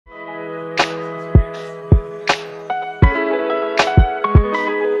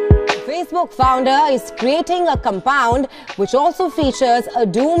Facebook founder is creating a compound which also features a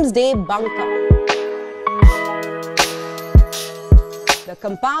doomsday bunker. The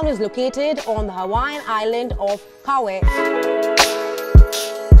compound is located on the Hawaiian island of Koolau.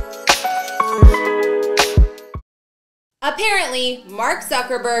 Apparently, Mark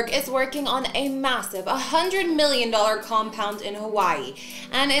Zuckerberg is working on a massive $100 million compound in Hawaii,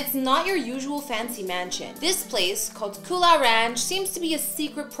 and it's not your usual fancy mansion. This place, called Koolau Ranch, seems to be a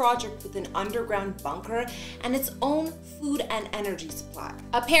secret project with an underground bunker and its own food and energy supply.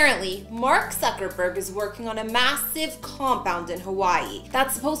 Apparently, Mark Zuckerberg is working on a massive compound in Hawaii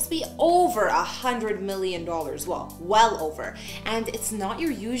that's supposed to be over $100 million, well over, and it's not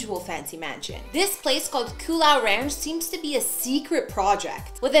your usual fancy mansion. This place, called Koolau Ranch, seems to be a secret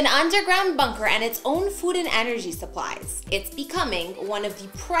project with an underground bunker and its own food and energy supplies. It's becoming one of the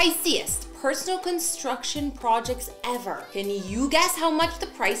priciest personal construction projects ever. Can you guess how much the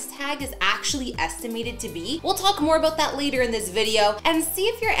price tag is actually estimated to be? We'll talk more about that later in this video and see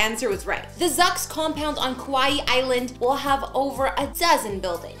if your answer was right. The Zuck's compound on Kauai Island will have over a dozen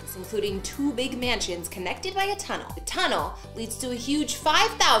buildings, including 2 big mansions connected by a tunnel. The tunnel leads to a huge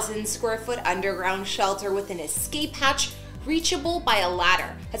 5,000 square foot underground shelter with an escape hatch reachable by a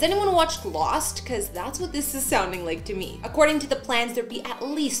ladder. Has anyone watched Lost? Because that's what this is sounding like to me. According to the plans, there'd be at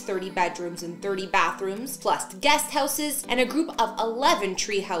least 30 bedrooms and 30 bathrooms, plus guest houses and a group of 11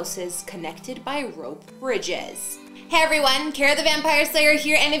 tree houses connected by rope bridges. Hey everyone, Kara the Vampire Slayer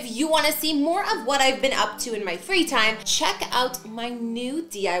here, and if you want to see more of what I've been up to in my free time, check out my new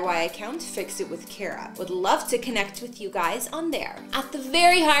DIY account, Fix It with Kara. Would love to connect with you guys on there. At the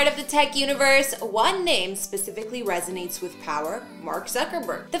very heart of the tech universe, one name specifically resonates with power: Mark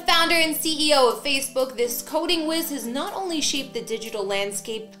Zuckerberg. The founder and CEO of Facebook, this coding whiz has not only shaped the digital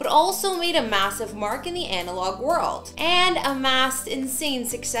landscape, but also made a massive mark in the analog world, and amassed insane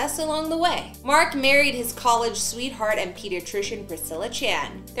success along the way. Mark married his college sweetheart and pediatrician Priscilla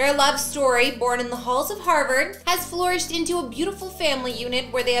Chan. Their love story, born in the halls of Harvard, has flourished into a beautiful family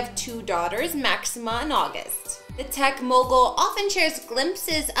unit where they have 2 daughters, Maxima and August. The tech mogul often shares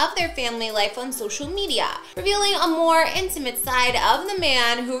glimpses of their family life on social media, revealing a more intimate side of the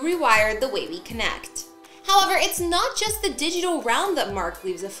man who rewired the way we connect. However, it's not just the digital realm that Mark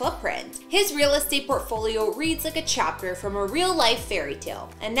leaves a footprint. His real estate portfolio reads like a chapter from a real-life fairy tale.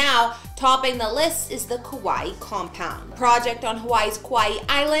 And now, topping the list is the Kauai compound, a project on Hawaii's Kauai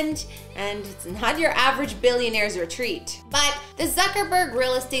Island, and it's not your average billionaire's retreat. But the Zuckerberg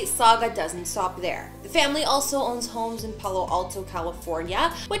real estate saga doesn't stop there. The family also owns homes in Palo Alto,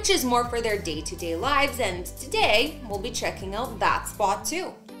 California, which is more for their day-to-day lives, and today we'll be checking out that spot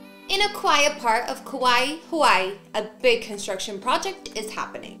too. In a quiet part of Kauai, Hawaii, a big construction project is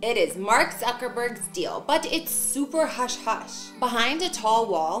happening. It is Mark Zuckerberg's deal, but it's super hush-hush. Behind a tall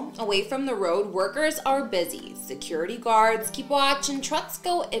wall, away from the road, workers are busy. Security guards keep watch and trucks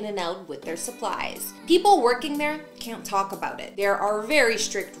go in and out with their supplies. People working there can't talk about it. There are very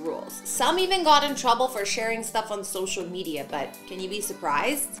strict rules. Some even got in trouble for sharing stuff on social media, but can you be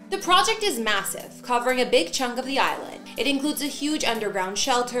surprised? The project is massive, covering a big chunk of the island. It includes a huge underground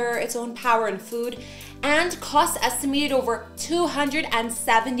shelter, its own power and food, and costs estimated over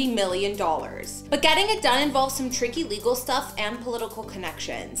 $270 million. But getting it done involves some tricky legal stuff and political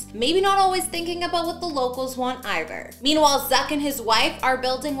connections. Maybe not always thinking about what the locals want either. Meanwhile, Zuck and his wife are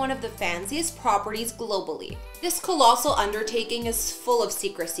building one of the fanciest properties globally. This colossal undertaking is full of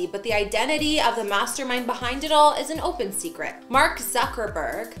secrecy, but the identity of the mastermind behind it all is an open secret. Mark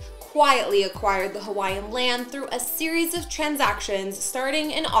Zuckerberg quietly acquired the Hawaiian land through a series of transactions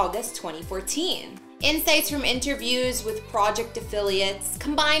starting in August 2014. Insights from interviews with project affiliates,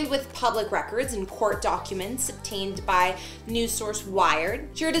 combined with public records and court documents obtained by news source Wired,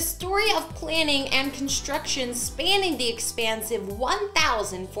 shared a story of planning and construction spanning the expansive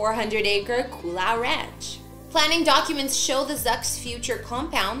 1,400-acre Koolau Ranch. Planning documents show the Zuck's future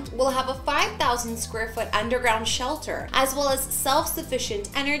compound will have a 5,000 square foot underground shelter, as well as self-sufficient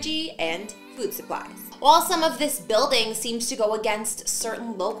energy and food supplies. While some of this building seems to go against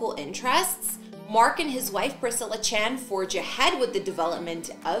certain local interests, Mark and his wife Priscilla Chan forge ahead with the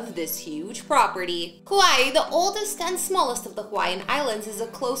development of this huge property. Kauai, the oldest and smallest of the Hawaiian Islands, is a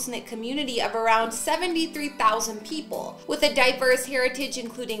close-knit community of around 73,000 people, with a diverse heritage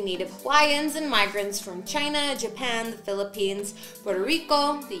including native Hawaiians and migrants from China, Japan, the Philippines, Puerto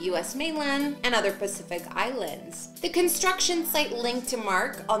Rico, the US mainland, and other Pacific islands. The construction site linked to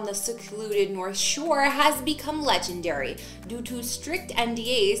Mark on the secluded North Shore has become legendary due to strict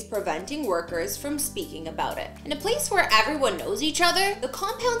NDAs preventing workers from speaking about it. In a place where everyone knows each other, the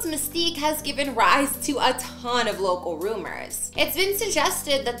compound's mystique has given rise to a ton of local rumors. It's been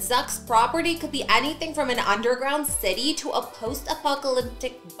suggested that Zuck's property could be anything from an underground city to a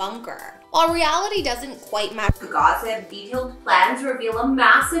post-apocalyptic bunker. While reality doesn't quite match the gossip, detailed plans reveal a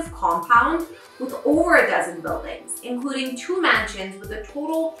massive compound with over a dozen buildings, including 2 mansions with a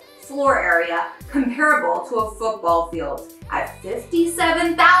total floor area comparable to a football field at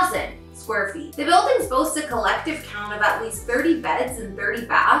 57,000 square feet. The buildings boast a collective count of at least 30 beds and 30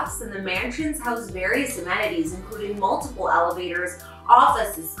 baths, and the mansions house various amenities including multiple elevators,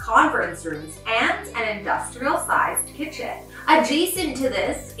 offices, conference rooms, and an industrial-sized kitchen. Adjacent to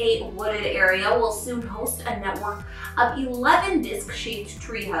this, a wooded area will soon host a network of 11 disc-shaped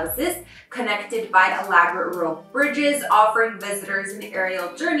tree houses connected by elaborate rope bridges, offering visitors an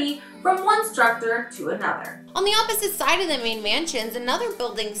aerial journey from one structure to another. On the opposite side of the main mansions, another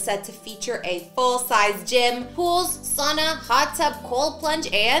building set to feature a full-size gym, pools, sauna, hot tub, cold plunge,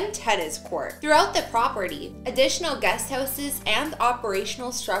 and tennis court. Throughout the property, additional guest houses and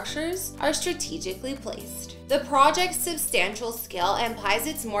operational structures are strategically placed. The project's substantial scale implies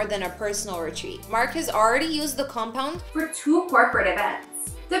it's more than a personal retreat. Mark has already used the compound for 2 corporate events.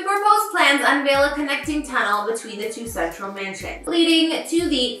 The proposed plans unveil a connecting tunnel between the 2 central mansions, leading to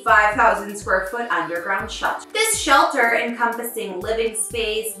the 5,000 square foot underground shelter. This shelter, encompassing living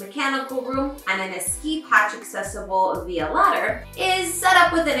space, mechanical room, and an escape hatch accessible via ladder, is set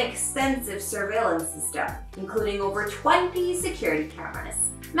up with an extensive surveillance system, including over 20 security cameras.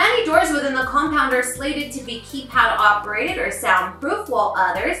 Many doors within the compound are slated to be keypad operated or soundproof, while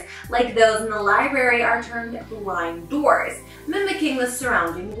others, like those in the library, are termed blind doors, mimicking the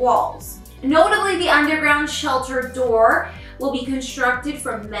surrounding walls. Notably, the underground shelter door will be constructed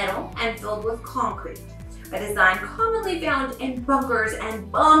from metal and filled with concrete, a design commonly found in bunkers and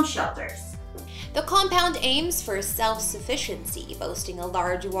bomb shelters. The compound aims for self-sufficiency, boasting a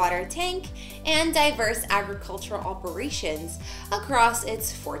large water tank and diverse agricultural operations across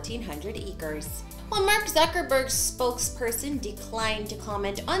its 1,400 acres. While Mark Zuckerberg's spokesperson declined to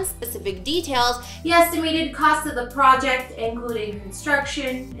comment on specific details, the estimated cost of the project, including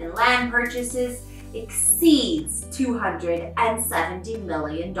construction and land purchases, exceeds $270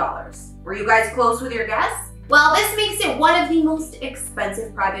 million. Were you guys close with your guess? Well, this makes it one of the most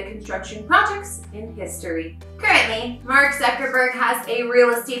expensive private construction projects in history. Currently, Mark Zuckerberg has a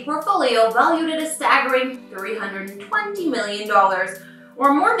real estate portfolio valued at a staggering $320 million,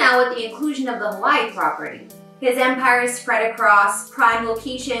 or more now with the inclusion of the Hawaii property. His empire is spread across prime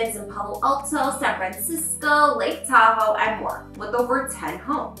locations in Palo Alto, San Francisco, Lake Tahoe, and more, with over 10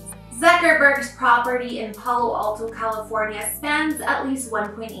 homes. Zuckerberg's property in Palo Alto, California spans at least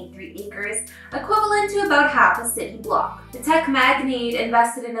 1.83 acres, equivalent to about half a city block. The tech magnate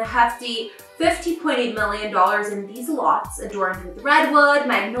invested in a hefty $50.8 million in these lots, adorned with redwood,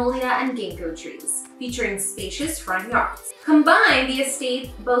 magnolia, and ginkgo trees, featuring spacious front yards. Combined, the estate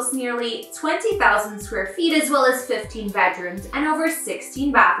boasts nearly 20,000 square feet, as well as 15 bedrooms and over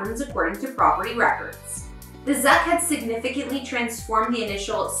 16 bathrooms, according to property records. The Zuck had significantly transformed the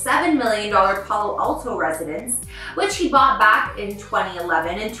initial $7 million Palo Alto residence, which he bought back in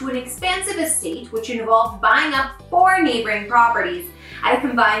 2011, into an expansive estate which involved buying up 4 neighboring properties at a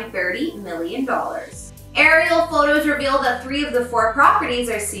combined $30 million. Aerial photos reveal that 3 of the 4 properties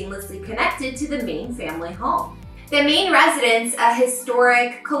are seamlessly connected to the main family home. The main residence, a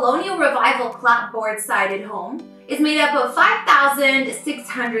historic colonial revival clapboard-sided home, is made up of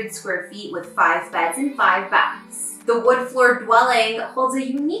 5,600 square feet with 5 beds and 5 baths. The wood-floored dwelling holds a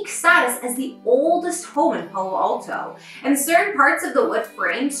unique status as the oldest home in Palo Alto, and certain parts of the wood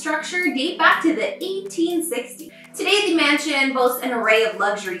frame structure date back to the 1860s. Today, the mansion boasts an array of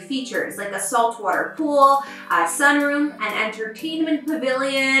luxury features like a saltwater pool, a sunroom, an entertainment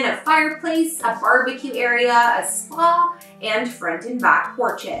pavilion, a fireplace, a barbecue area, a spa, and front and back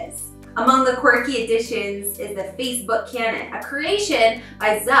porches. Among the quirky additions is the Facebook Cannon, a creation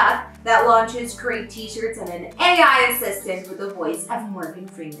by Zuck that launches great t-shirts and an AI assistant with the voice of Morgan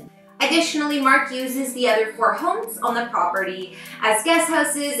Freeman. Additionally, Mark uses the other 4 homes on the property as guest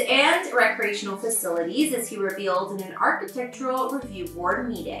houses and recreational facilities, as he revealed in an architectural review board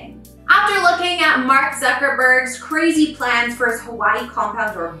meeting. After looking at Mark Zuckerberg's crazy plans for his Hawaii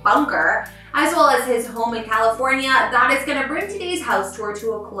compound or bunker, as well as his home in California, that is going to bring today's house tour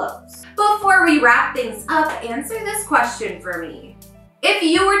to a close. Before we wrap things up, answer this question for me. If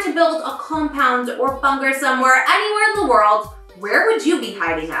you were to build a compound or bunker somewhere, anywhere in the world, where would you be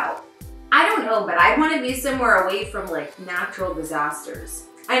hiding out? I don't know, but I'd want to be somewhere away from like natural disasters.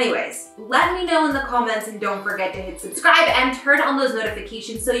 Anyways, let me know in the comments and don't forget to hit subscribe and turn on those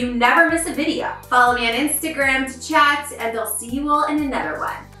notifications so you never miss a video. Follow me on Instagram to chat and I'll see you all in another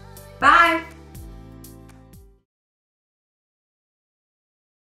one. Bye!